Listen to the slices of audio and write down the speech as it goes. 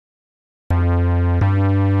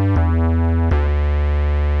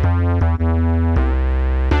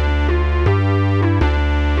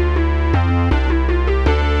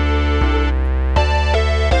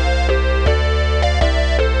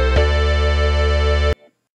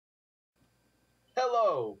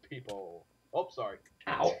people. Oh, sorry.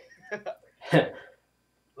 Ow.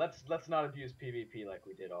 Let's not abuse PvP like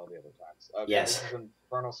we did all the other times. Okay, Yes. this is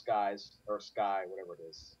Infernal Skies or Sky, whatever it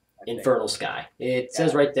is. Infernal Sky. It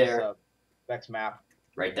says right there. Vechs map.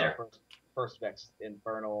 Right there. First Vechs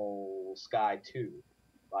Infernal Sky 2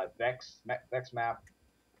 by Vechs map.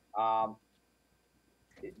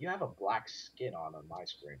 You have a black skin on my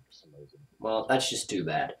screen for some reason. Well, that's just too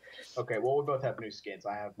bad. Okay, well we both have new skins.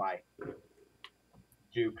 I have my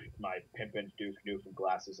pimpin' Duke Nukem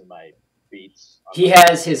glasses and my Beats. He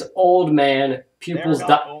has his old man pupils. They're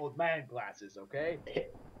not old man glasses, okay?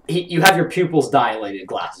 You have your pupils dilated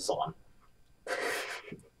glasses on.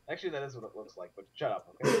 Actually, that is what it looks like. But shut up,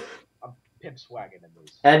 okay? I'm pimp swagging in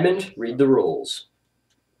these. Edmond, read the rules.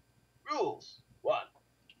 Rules: 1.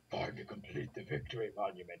 Find to complete the victory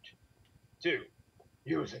monument. 2.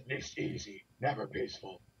 Use at least easy, never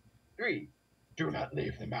peaceful. 3. Do not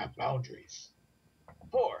leave the map boundaries.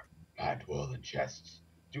 4. Plant wool in chests.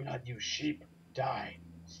 Do not use sheep, dye,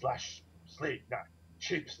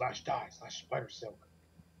 sheep / dye / spider silk.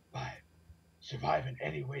 5. Survive in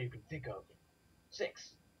any way you can think of.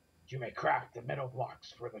 6. You may craft the metal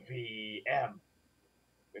blocks for the VM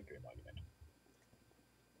victory monument.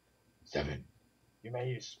 7. You may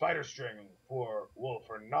use spider string for wool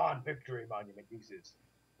for non-victory monument uses.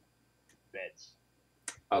 Beds.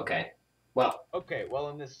 Okay. Well. Okay, well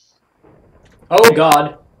in this... Oh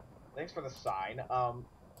god! Thanks for the sign.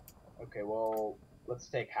 Okay, well, let's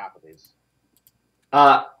take half of these.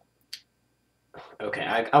 Okay,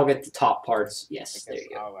 I'll get the top parts. Yes, there you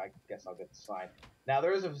go. I guess I'll get the sign. Now,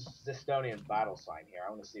 there is a Zestonian battle sign here. I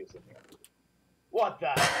want to see what's in here. What the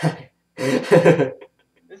heck?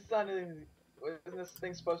 This sign isn't this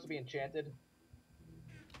thing supposed to be enchanted?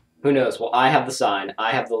 Who knows? Well, I have the sign.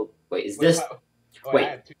 I have the... Wait, is this... Wait,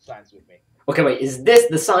 I have 2 signs with me. Okay, wait, is this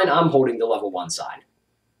the sign I'm holding, the level 1 sign?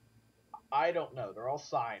 I don't know. They're all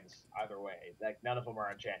signs either way. Like, none of them are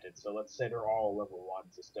enchanted, so let's say they're all level 1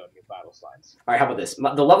 Zestonian battle signs. Alright, how about this?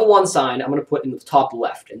 The level 1 sign I'm going to put in the top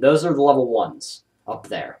left, and those are the level 1s up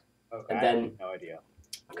there. Okay, and then... I have no idea.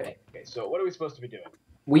 Okay. Okay, so what are we supposed to be doing?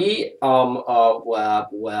 We, well...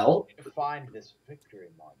 We need to find this victory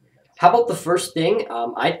monument. How about the first thing?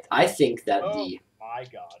 I think that Oh, my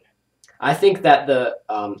God. I think that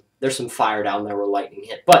there's some fire down there where lightning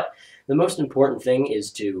hit, but the most important thing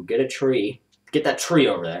is to get that tree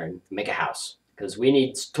over there and make a house. Because we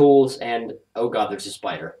need tools and, oh god, there's a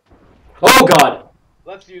spider. Oh god!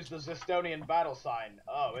 Let's use the Zestonian battle sign.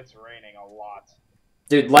 Oh, it's raining a lot.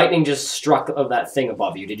 Dude, lightning just struck of that thing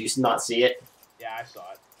above you. Did you not see it? Yeah, I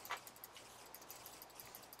saw it.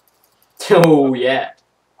 Oh, yeah.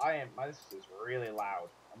 This is really loud.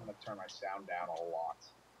 I'm gonna turn my sound down a lot.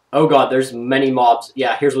 Oh god, there's many mobs.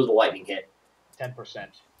 Yeah, here's where the lightning hit. 10%.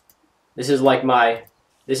 This is like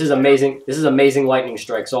this is amazing lightning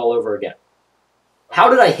strikes all over again. How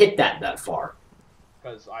did I hit that far?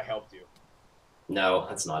 Because I helped you. No,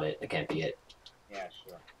 that's not it. That can't be it. Yeah,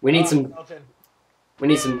 sure. We need some... Skeleton. We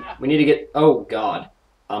need to get... Oh god.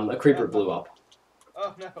 A creeper blew up.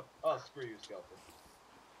 Oh no. Oh, screw you, skeleton.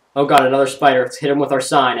 Oh god, another spider. Let's hit him with our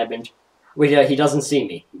sign, Edmund. Wait, he doesn't see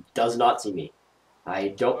me. He does not see me. I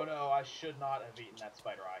don't... Oh no, I should not have eaten that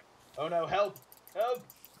spider eye. Oh no, help! Help!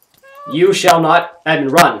 You shall not...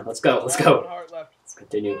 Edmund, run. Let's go. Let's go. 1 heart left. Let's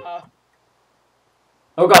continue.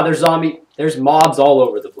 Oh god, there's mobs all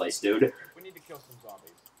over the place, dude. We need to kill some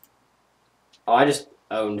zombies. Oh, I just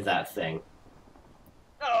owned that thing.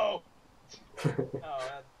 No! Oh, that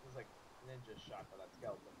was like ninja shot by that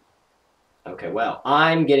skeleton. Okay, well,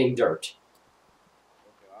 I'm getting dirt.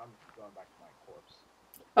 Okay, I'm going back to my corpse.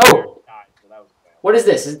 Oh! Died, so that was a fail. What is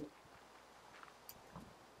this?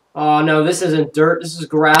 Oh no, this isn't dirt, this is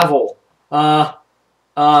gravel.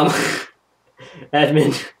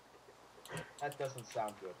 Edmund. That doesn't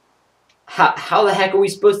sound good. How the heck are we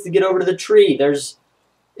supposed to get over to the tree?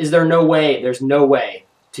 Is there no way? There's no way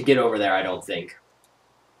to get over there, I don't think.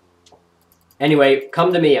 Anyway,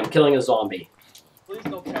 come to me, I'm killing a zombie. Please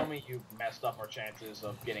don't tell me you messed up our chances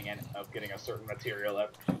of getting a certain material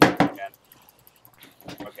again.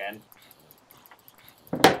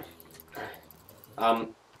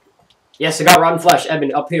 Yes, I got rotten flesh.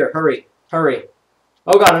 Edmund, up here. Hurry. Hurry.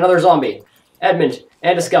 Oh god, another zombie. Edmund,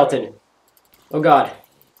 and a skeleton. Oh god.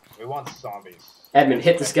 We want zombies. Edmund,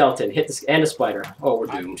 hit the skeleton. And a spider. Oh, we're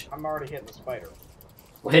doomed. I'm already hitting the spider.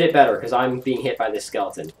 Well, hit it better, because I'm being hit by this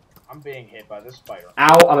skeleton. I'm being hit by this spider.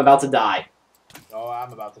 Ow, I'm about to die. Oh,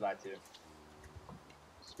 I'm about to die too.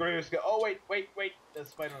 Screw you, oh, wait. The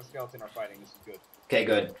spider and the skeleton are fighting. This is good. Okay,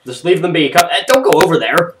 good. Just leave them be. Don't go over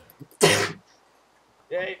there.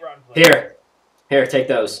 Yeah, rotten flesh. Here, take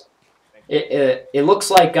those. It looks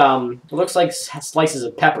like slices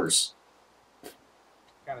of peppers.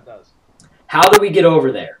 Kind of does. How do we get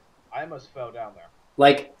over there? I almost fell down there.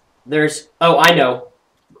 Like, there's... Oh, I know.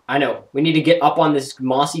 We need to get up on this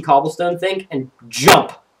mossy cobblestone thing and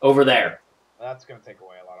jump over there. Well, that's gonna take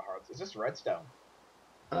away a lot of hearts. Is this redstone?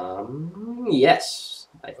 Yes.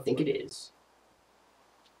 I think it is.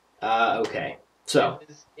 Okay. So... It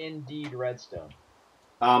is indeed redstone.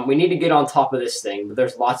 we need to get on top of this thing, but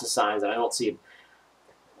there's lots of signs and I don't see...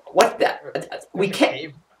 What the... We There's a can't...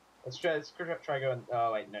 cave. Let's try going...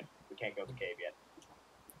 Oh, wait, no. We can't go to the cave yet.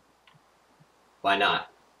 Why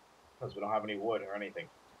not? Because we don't have any wood or anything.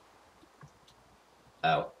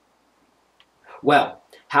 Oh. Well,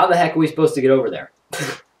 how the heck are we supposed to get over there?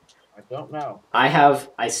 I don't know. I have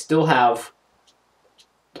 2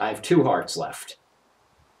 hearts left.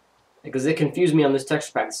 Because it confused me on this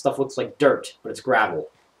texture pack. This stuff looks like dirt, but it's gravel.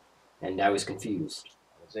 And I was confused.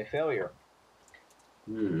 It was a failure.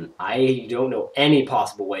 I don't know any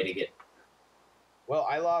possible way to get... Well,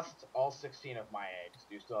 I lost all 16 of my eggs.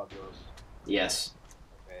 Do you still have yours? Yes.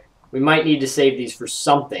 Okay. We might need to save these for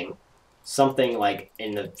something. Something, like,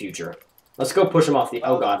 in the future. Let's go push them off the...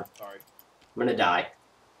 Oh, God. Sorry. I'm gonna die.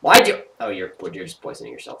 Why'd you... Oh, you're just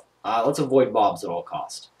poisoning yourself. Let's avoid mobs at all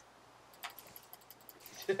cost.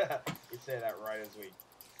 We say that right as we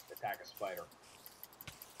attack a spider.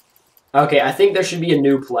 Okay, I think there should be a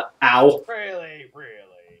new Ow. Really?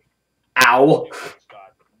 Ow.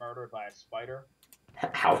 Got murdered by a spider?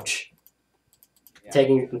 Ouch. Yeah.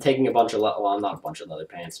 I'm taking a bunch of... Well, not a bunch of leather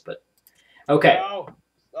pants, but... Okay. No!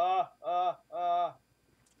 Oh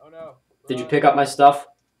no. Did you pick up my stuff?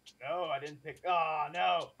 No, I didn't pick... Oh,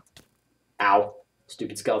 no! Ow.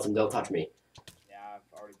 Stupid skeleton, don't touch me. Yeah,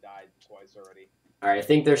 I've already died twice already. Alright, I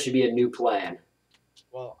think there should be a new plan.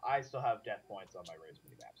 Well, I still have death points on my race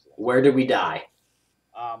mini map. So Where did we die?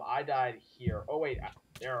 I died here. Oh, wait.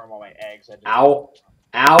 There are all my eggs. Ow.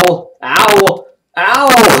 Ow. Ow.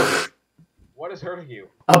 Ow! What is hurting you?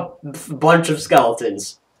 A bunch of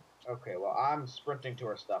skeletons. Okay, well, I'm sprinting to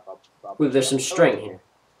our stuff. Ooh, there's some string here.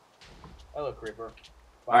 Hello, creeper.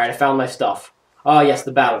 Alright, I found my stuff. Oh, yes,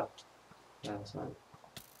 the battle.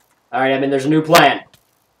 Alright, Edmond, there's a new plan.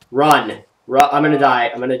 Run. I'm gonna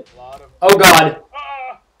die. Oh, God.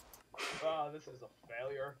 Oh, this is a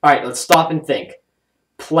failure. Alright, let's stop and think.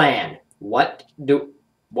 Plan. What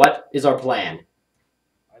is our plan?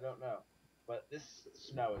 I don't know. But this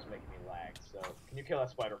snow is making me lag, so... Can you kill that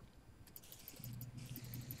spider?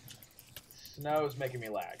 Snow is making me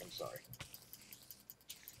lag, I'm sorry.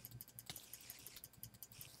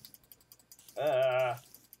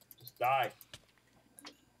 Just die.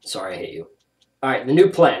 Sorry, I hate you. Alright, the new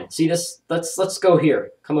plan. See this? Let's go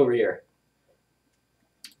here. Come over here.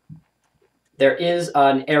 There is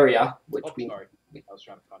an area which sorry. I was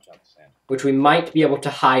trying to punch out the sand. Which we might be able to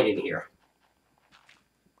hide in here.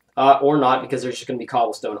 Or not, because there's just gonna be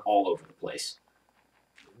cobblestone all over the place.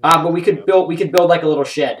 But we could build like a little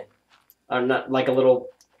shed. Not like a little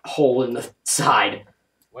hole in the side.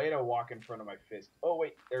 Way to walk in front of my fist. Oh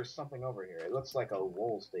wait, there's something over here. It looks like a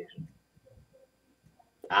wool station.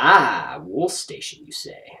 Ah, wool station, you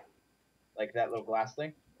say? Like that little glass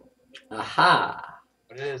thing? Aha.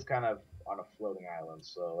 But it is kind of on a floating island,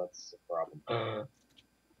 so that's a problem.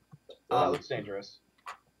 That looks dangerous.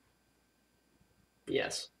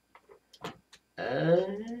 Yes.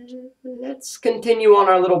 Let's continue on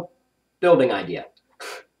our little building idea.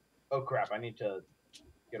 Oh crap, I need to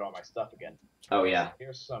get all my stuff again. Oh yeah.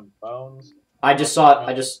 Here's some bones. Yeah,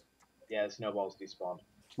 the snowballs despawned.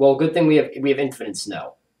 Well, good thing we have infinite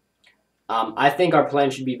snow. I think our plan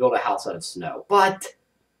should be build a house out of snow. But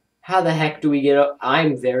how the heck do we get up?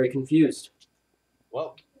 I'm very confused.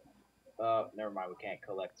 Well, never mind, we can't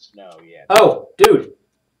collect snow yet. Oh, dude.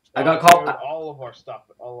 I got all of our stuff,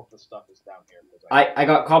 all of the stuff is down here. I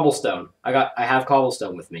got cobblestone. I have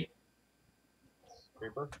cobblestone with me.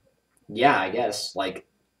 Creeper? Yeah, I guess. Like,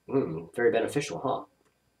 very beneficial, huh?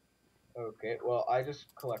 Okay, well, I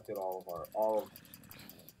just collected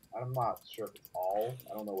I'm not sure if it's all.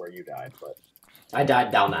 I don't know where you died, but... I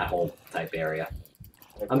died down that whole type area.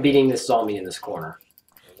 Okay. I'm beating this zombie in this corner.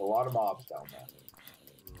 There's a lot of mobs down there.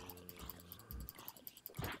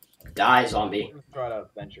 Die, zombie. Let's try to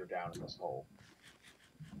venture down in this hole.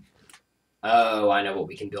 Oh, I know what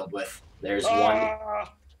we can build with. There's one. I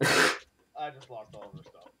just lost all of our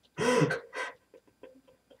stuff.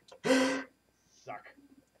 Suck.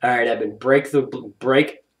 Alright, Evan, break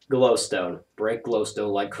glowstone. Break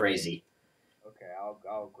glowstone like crazy. Okay,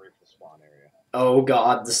 I'll grape the spawn area. Oh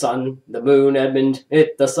god, the sun, the moon, Edmund.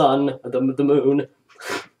 Hit the sun, the moon.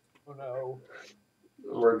 Oh no.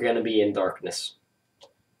 We're gonna be in darkness.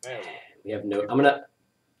 Hey. We have no. I'm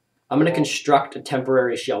gonna construct a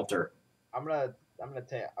temporary shelter. I'm gonna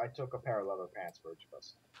take. I took a pair of leather pants for each of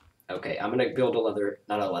us. Okay, I'm gonna build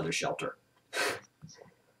not a leather shelter.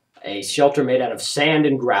 A shelter made out of sand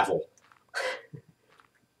and gravel.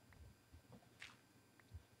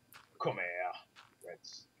 Come here.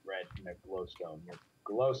 Red glowstone. You're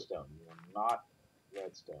glowstone. You're not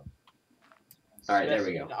redstone. All right, there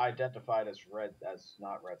we go. Identified as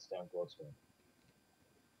not redstone, glowstone.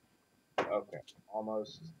 Okay,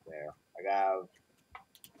 almost there. I have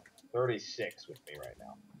 36 with me right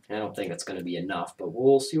now. I don't think that's going to be enough, but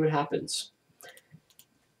we'll see what happens.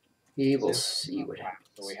 We will see what happens.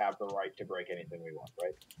 So we have the right to break anything we want,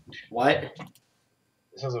 right? What?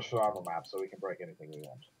 This is a survival map, so we can break anything we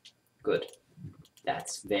want. Good.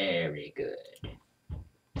 That's very good.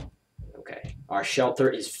 Okay. Our shelter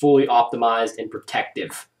is fully optimized and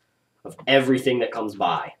protective of everything that comes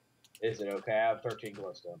by. Is it okay? I have 13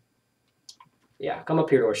 glowstone. Yeah, come up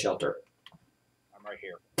here to our shelter. I'm right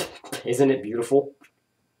here. Isn't it beautiful?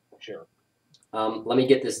 Sure. Let me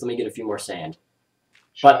get this. Let me get a few more sand.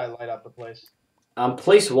 Should I light up the place?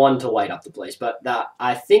 Place one to light up the place, but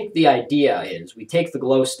I think the idea is we take the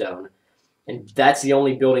glowstone, and that's the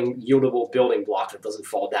only yieldable building block that doesn't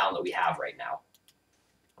fall down that we have right now.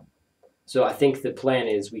 So I think the plan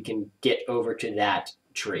is we can get over to that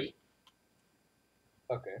tree.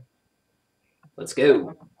 Okay. Let's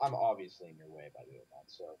go. I'm obviously in your way by doing that,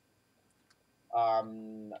 so.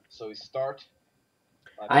 So we start.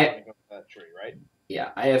 By go to that tree, right?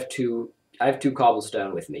 Yeah, I have two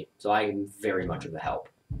cobblestone with me, so I am very much of a help.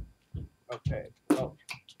 Okay. Oh,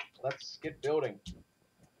 let's get building.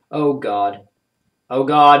 Oh God. Oh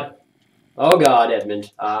God. Oh God,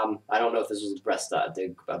 Edmund. I don't know if this was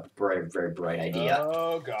a very bright idea.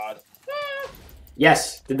 Oh God.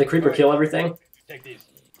 Yes. Did the creeper kill everything? Take these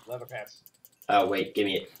leather pants. Oh wait, give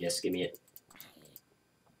me it. Yes, give me it.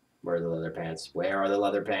 Where are the leather pants? Where are the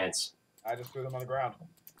leather pants? I just threw them on the ground.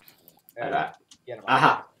 Get them.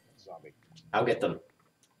 Aha! Zombie. I'll get them.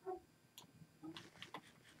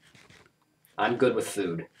 I'm good with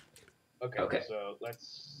food. Okay. So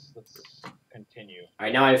let's continue. All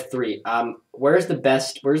right, now I have 3. Where's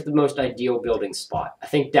the most ideal building spot? I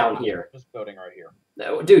think down here. Just building right here.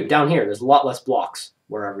 No, dude, down here. There's a lot less blocks.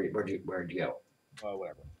 Where'd you go? Oh,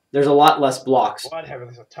 whatever. There's a lot less blocks. Whatever.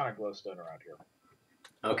 There's a ton of glowstone around here.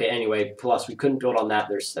 Okay. Anyway, plus we couldn't build on that.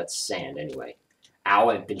 That's sand anyway. Ow!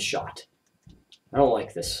 I've been shot. I don't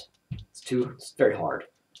like this. It's very hard.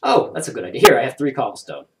 Oh, that's a good idea. Here, I have 3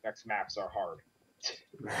 cobblestone. Vechs maps are hard.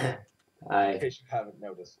 In case you haven't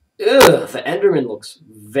noticed. Ugh, the Enderman looks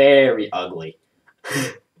very ugly.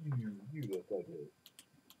 You look ugly.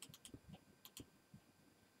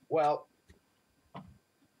 Well,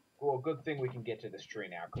 good thing we can get to this tree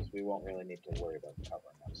now, because we won't really need to worry about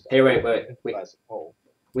covering that stuff. Hey, wait.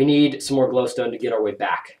 We need some more glowstone to get our way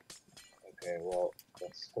back. Okay, well,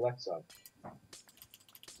 let's collect some.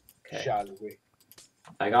 Okay. Shall we?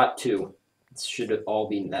 I got 2. It should all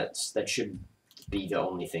be that should be the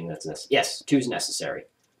only thing that's necessary. Yes, 2's necessary.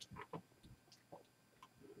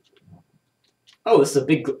 Oh, this is a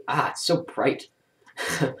big. It's so bright.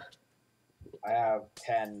 I have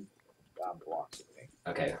 10 blocks with me.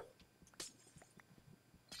 Okay.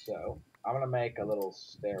 So I'm gonna make a little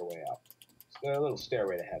stairway up. A little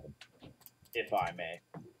stairway to heaven, if I may.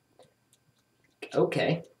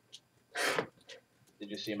 Okay.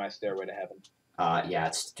 Did you see my stairway to heaven? Yeah,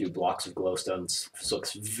 it's 2 blocks of glowstone. This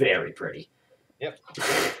looks very pretty. Yep.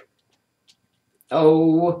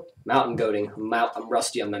 Oh, mountain goating. I'm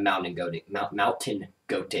rusty on my mountain goating. Mountain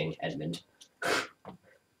goating, Edmund.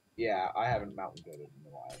 Yeah, I haven't mountain goated in a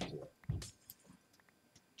while too.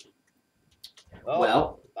 Oh,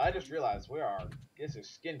 well, I just realized this is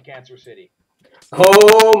Skin Cancer City.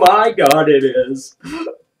 Oh my God, it is.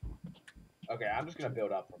 Okay, I'm just gonna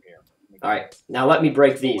build up from here. All right, now let me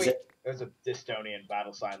break these. Wait, there's a Dystonian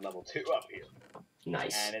battle sign level 2 up here.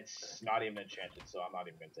 Nice. And it's not even enchanted, so I'm not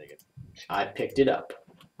even gonna take it. I picked it up.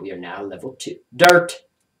 We are now level 2. Dirt.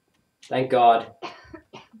 Thank God.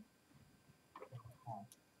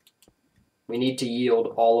 We need to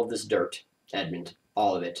yield all of this dirt, Edmund.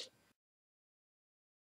 All of it.